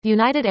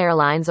United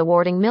Airlines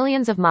awarding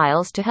millions of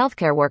miles to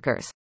healthcare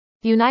workers.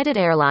 United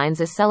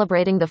Airlines is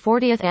celebrating the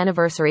 40th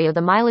anniversary of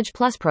the Mileage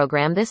Plus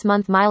program this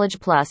month. Mileage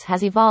Plus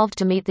has evolved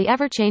to meet the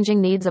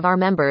ever-changing needs of our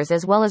members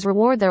as well as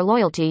reward their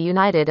loyalty.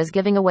 United is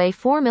giving away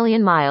 4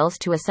 million miles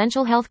to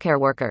essential healthcare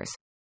workers.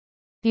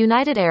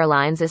 United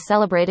Airlines is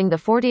celebrating the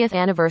 40th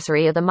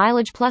anniversary of the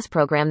Mileage Plus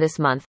program this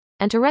month,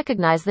 and to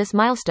recognize this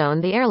milestone,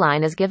 the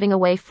airline is giving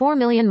away 4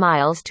 million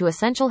miles to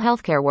essential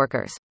healthcare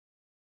workers.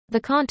 The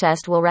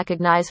contest will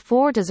recognize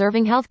 4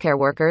 deserving healthcare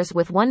workers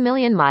with 1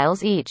 million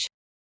miles each.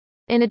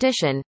 In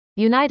addition,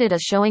 United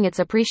is showing its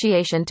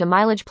appreciation to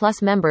Mileage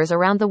Plus members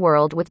around the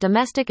world with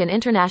domestic and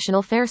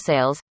international fare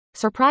sales,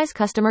 surprise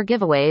customer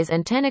giveaways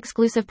and 10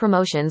 exclusive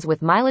promotions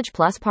with Mileage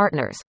Plus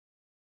partners.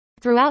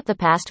 Throughout the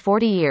past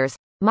 40 years,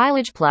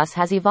 Mileage Plus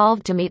has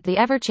evolved to meet the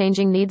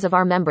ever-changing needs of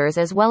our members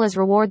as well as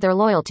reward their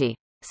loyalty,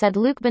 said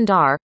Luke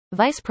Bandar,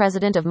 Vice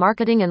President of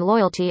Marketing and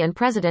Loyalty and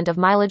President of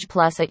Mileage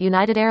Plus at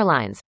United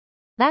Airlines.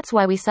 That's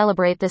why we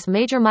celebrate this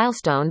major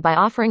milestone by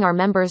offering our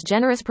members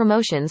generous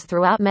promotions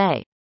throughout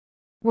May.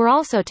 We're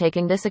also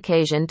taking this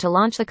occasion to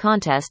launch the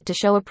contest to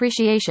show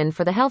appreciation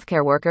for the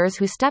healthcare workers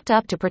who stepped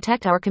up to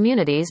protect our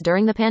communities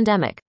during the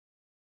pandemic.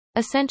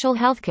 Essential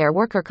Healthcare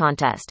Worker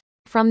Contest.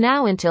 From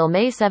now until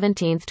May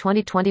 17,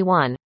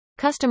 2021,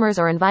 customers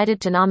are invited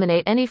to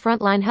nominate any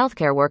frontline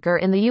healthcare worker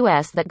in the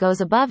U.S. that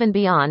goes above and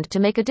beyond to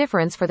make a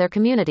difference for their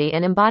community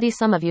and embody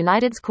some of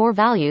United's core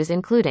values,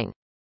 including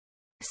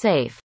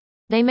safe.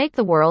 They make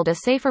the world a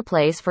safer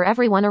place for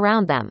everyone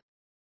around them.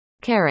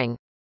 Caring.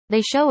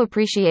 They show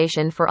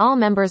appreciation for all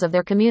members of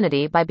their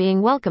community by being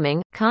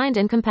welcoming, kind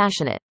and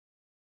compassionate.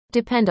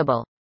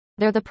 Dependable.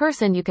 They're the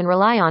person you can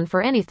rely on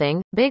for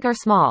anything, big or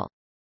small.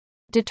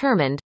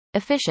 Determined.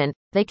 Efficient.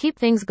 They keep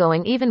things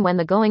going even when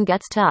the going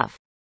gets tough.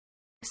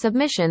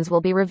 Submissions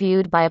will be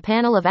reviewed by a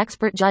panel of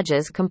expert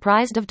judges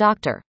comprised of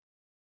Dr.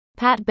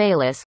 Pat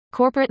Baylis,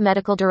 Corporate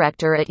Medical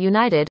Director at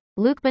United,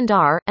 Luke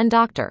Bandar, and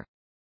Dr.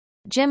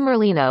 Jim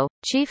Merlino,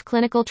 Chief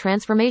Clinical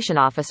Transformation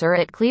Officer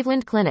at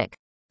Cleveland Clinic.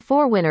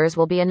 4 winners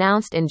will be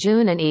announced in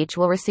June and each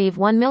will receive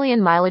 1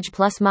 million Mileage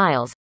Plus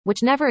miles,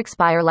 which never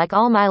expire like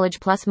all Mileage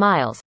Plus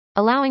miles,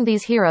 allowing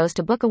these heroes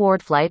to book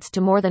award flights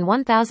to more than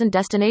 1,000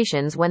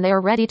 destinations when they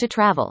are ready to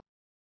travel.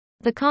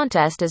 The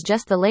contest is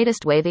just the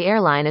latest way the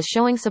airline is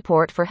showing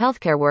support for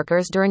healthcare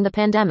workers during the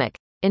pandemic.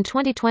 In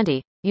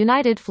 2020,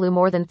 United flew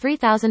more than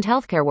 3,000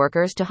 healthcare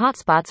workers to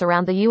hotspots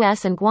around the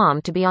U.S. and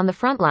Guam to be on the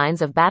front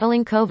lines of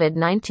battling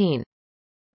COVID-19.